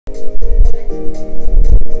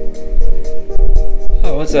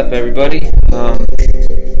Oh, what's up, everybody?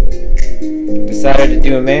 Decided to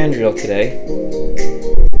do a mandrill today.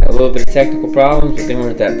 Had a little bit of technical problems, but they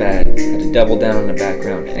weren't that bad. Had to double down on the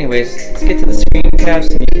background. Anyways, let's get to the screen caps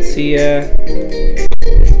and you can see this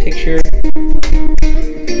picture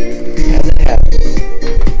as it happens.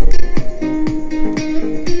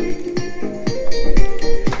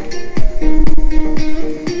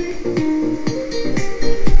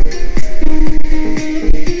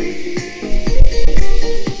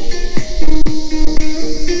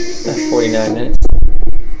 About 49 minutes.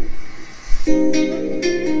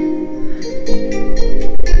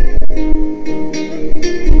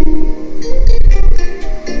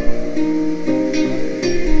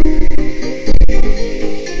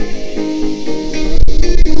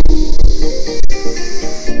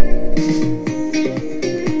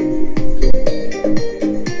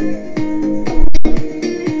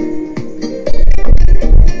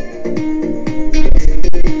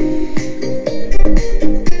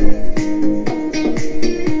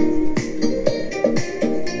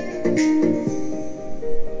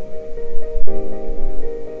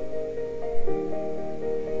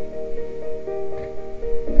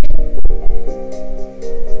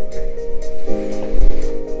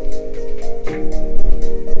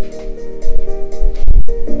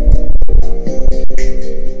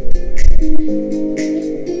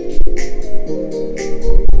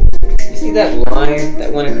 That line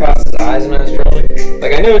that went across his eyes when I was drawing?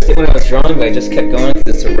 Like, I noticed it when I was drawing, but I just kept going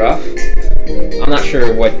because it's a rough. I'm not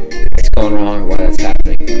sure what's going wrong or why that's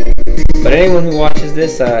happening. But anyone who watches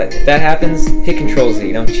this, if that happens, hit Control Z.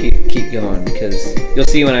 Don't keep going, because you'll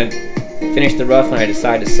see when I finish the rough and I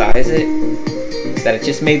decide to size it, that it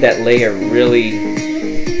just made that layer really,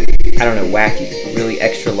 I don't know, wacky, really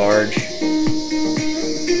extra large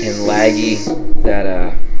and laggy, that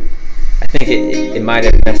I think it might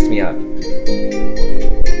have messed me up.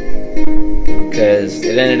 Because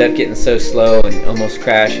it ended up getting so slow and almost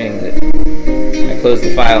crashing that I closed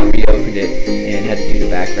the file and reopened it and had to do the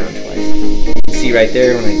background twice. You can see right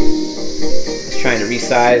there when I was trying to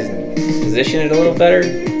resize and position it a little better,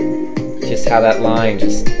 just how that line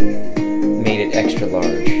just made it extra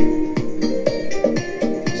large.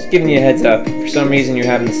 Just giving you a heads up, if for some reason you're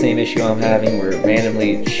having the same issue I'm having where it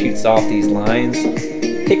randomly shoots off these lines,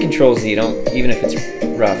 hit Control Z, even if it's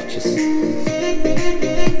rough, just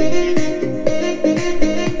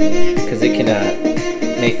because it can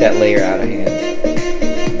make that layer out of hand.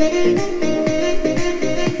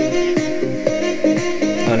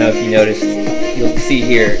 I don't know if you noticed, you'll see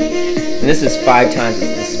here, and this is 5 times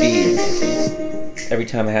the speed. Every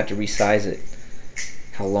time I have to resize it,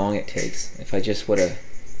 how long it takes. If I just would have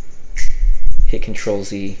hit Control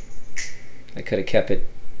Z, I could have kept it,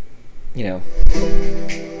 you know,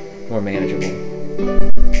 more manageable.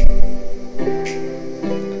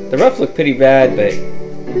 The rough looked pretty bad, but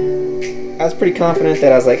I was pretty confident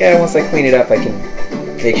that I was like, once I clean it up, I can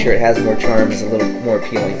make sure it has more charm, is a little more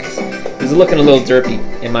appealing. Cause it was looking a little derpy,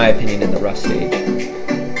 in my opinion, in the rough stage.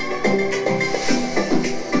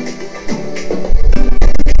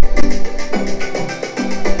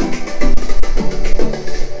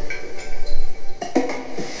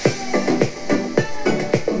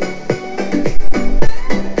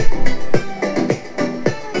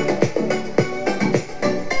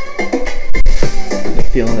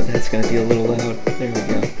 Feeling that that's going to be a little loud. There we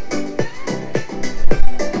go.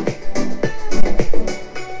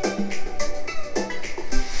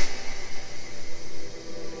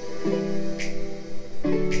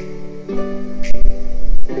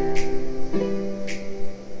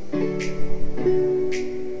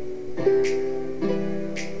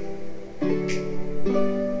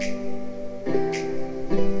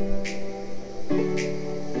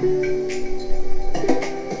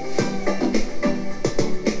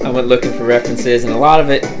 I went looking for references, and a lot of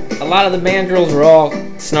the mandrills were all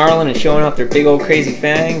snarling and showing off their big old crazy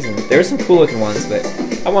fangs, and there were some cool looking ones, but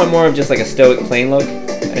I wanted more of just like a stoic plain look.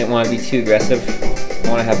 I didn't want to be too aggressive. I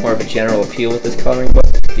want to have more of a general appeal with this coloring book,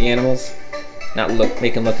 the animals, not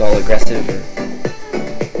make them look all aggressive.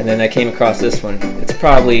 And then I came across this one. It's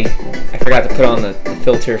probably, I forgot to put on the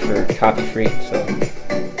filter for copy free, so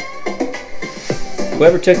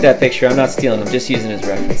whoever took that picture, I'm not stealing, I'm just using as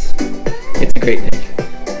reference. It's a great picture.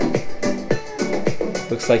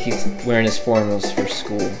 Looks like he's wearing his formals for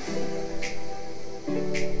school.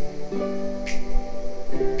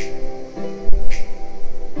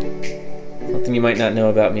 Something you might not know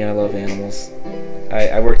about me, I love animals.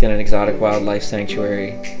 I worked in an exotic wildlife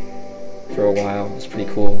sanctuary for a while. It was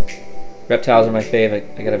pretty cool. Reptiles are my fave.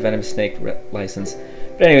 I got a venomous snake license.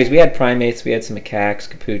 But But anyways, we had primates, we had some macaques,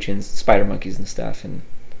 capuchins, spider monkeys and stuff,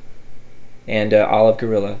 and olive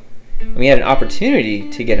gorilla. And we had an opportunity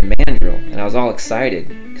to get a mandrill, and I was all excited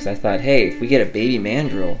because I thought, hey, if we get a baby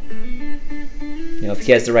mandrill, you know, if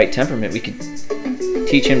he has the right temperament, we could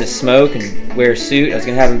teach him to smoke and wear a suit. I was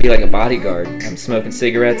gonna have him be like a bodyguard. I'm smoking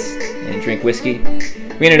cigarettes and drink whiskey.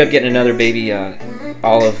 We ended up getting another baby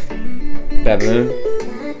olive baboon,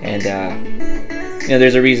 and you know,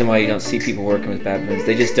 there's a reason why you don't see people working with baboons.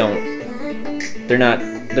 They just don't. They're not.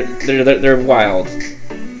 They're wild.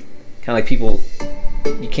 Kind of like people.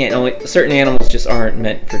 You can't only. Certain animals just aren't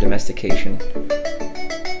meant for domestication.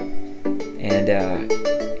 And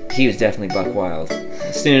he was definitely buck wild.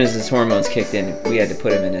 As soon as his hormones kicked in, we had to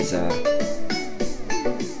put him in his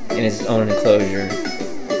own enclosure.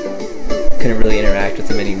 Couldn't really interact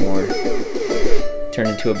with him anymore. Turned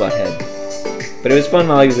into a butthead. But it was fun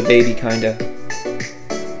while he was a baby, kinda.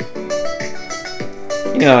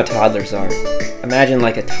 You know how toddlers are. Imagine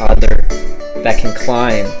like a toddler that can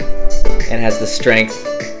climb and has the strength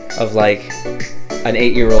of like an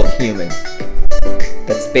 8-year-old human.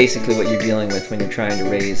 That's basically what you're dealing with when you're trying to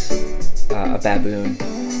raise a baboon.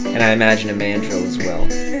 And I imagine a mandrill as well.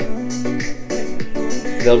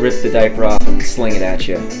 They'll rip the diaper off and sling it at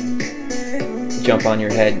you. Jump on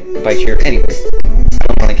your head, bite your... Anyways, I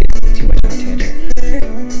don't want to get too much on a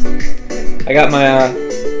tangent. I got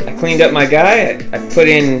my... I cleaned up my guy. I put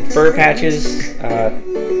in fur patches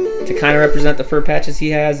to kind of represent the fur patches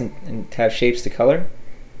he has and to have shapes to color.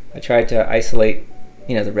 I tried to isolate,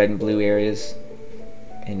 you know, the red and blue areas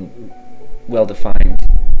in well-defined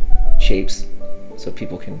shapes so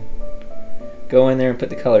people can go in there and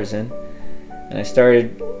put the colors in. And I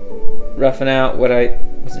started roughing out what I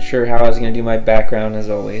wasn't sure how I was going to do my background,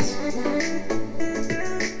 as always.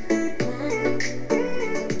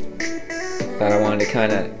 Thought I wanted to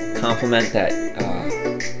kind of complement that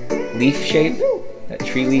leaf shape, that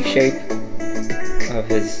tree leaf shape of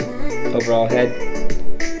his overall head.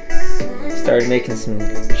 Started making some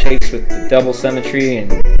shapes with the double symmetry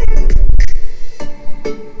and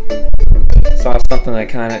saw something I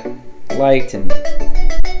kind of liked and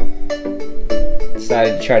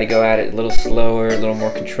decided to try to go at it a little slower, a little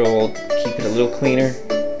more controlled, keep it a little cleaner.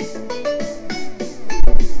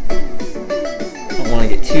 Don't want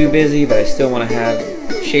to get too busy, but I still want to have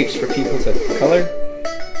shapes for people to color.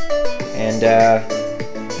 And I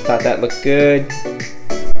thought that looked good.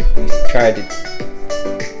 Tried to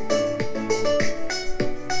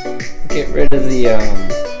get rid of the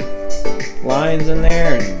lines in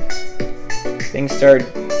there, and things started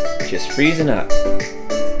just freezing up.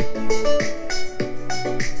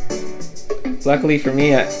 Luckily for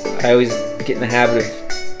me, I always get in the habit of,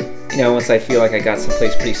 you know, once I feel like I got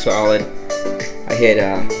someplace pretty solid, I hit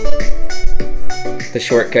the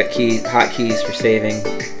shortcut keys, hotkeys for saving.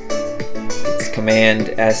 It's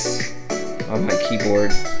Command S on my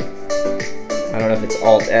keyboard. I don't know if it's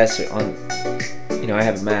Alt S on, you know, I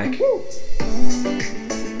have a Mac.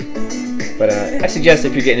 But I suggest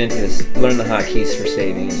if you're getting into this, learn the hotkeys for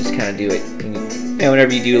saving and just kind of do it. And, you know,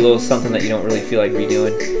 whenever you do a little something that you don't really feel like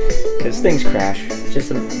redoing, because things crash. It's just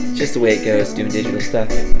the way it goes doing digital stuff.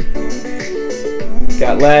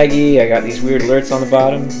 Got laggy. I got these weird alerts on the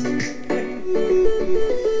bottom.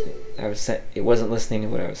 It wasn't listening to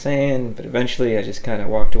what I was saying, but eventually I just kind of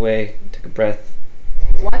walked away, took a breath.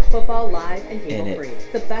 Watch football live and cable free.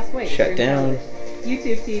 The best way to shut down.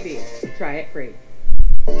 YouTube TV. Try it free.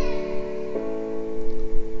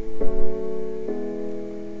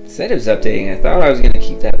 Said it was updating. I thought I was going to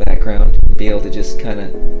keep that background and be able to just kind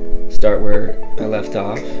of start where I left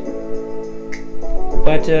off.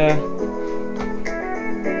 But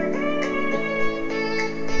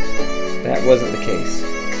that wasn't the case.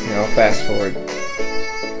 Here, I'll fast forward.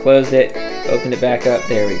 Closed it, opened it back up.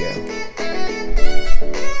 There we go.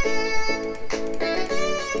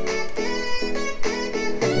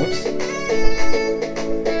 Whoops.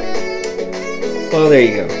 Well, there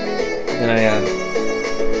you go. Then I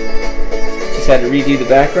just had to redo the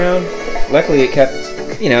background. Luckily it kept,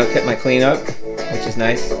 you know, kept my cleanup, which is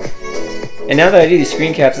nice. And now that I do these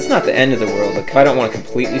screen caps, it's not the end of the world. Like, if I don't want to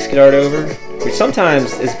completely start over, which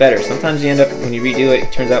sometimes is better. Sometimes you end up, when you redo it,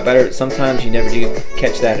 it turns out better. Sometimes you never do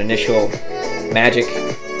catch that initial magic.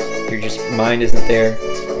 Your just mind isn't there.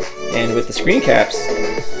 And with the screen caps,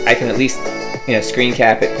 I can at least, you know, screen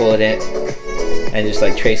cap it, pull it in, and just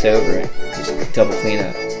like trace over it. Just double clean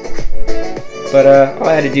up. But all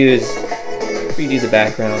I had to do is redo the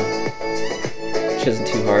background, which isn't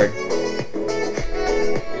too hard.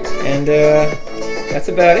 And that's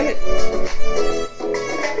about it.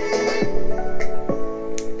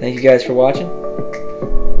 Thank you guys for watching.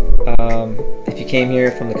 If you came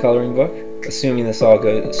here from the coloring book, assuming this all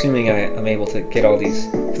goes, assuming I'm able to get all these,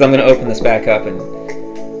 because I'm going to open this back up, and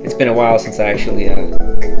it's been a while since I actually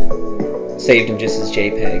saved them just as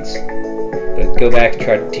JPEGs. But go back and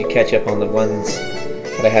try to catch up on the ones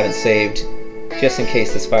that I haven't saved, just in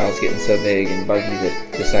case this file is getting so big and buggy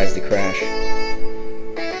that decides to crash.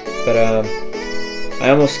 But I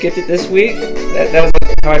almost skipped it this week. That was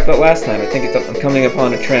how I felt last time. I think I'm coming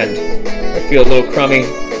upon a trend. I feel a little crummy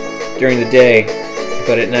during the day,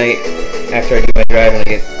 but at night, after I do my driving, I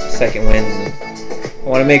get second winds, and I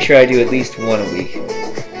want to make sure I do at least one a week.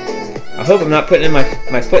 I hope I'm not putting in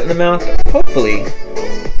my foot in the mouth, but hopefully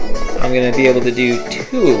I'm going to be able to do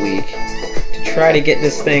 2 a week to try to get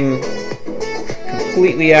this thing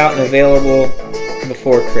completely out and available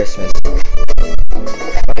before Christmas.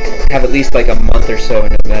 Have at least like a month or so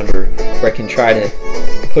in November where I can try to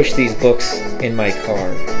push these books in my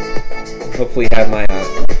car. Hopefully have my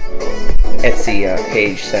Etsy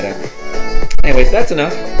page set up. Anyways, that's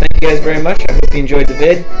enough. Thank you guys very much. I hope you enjoyed the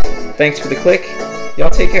vid. Thanks for the click. Y'all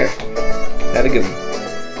take care. Have a good one.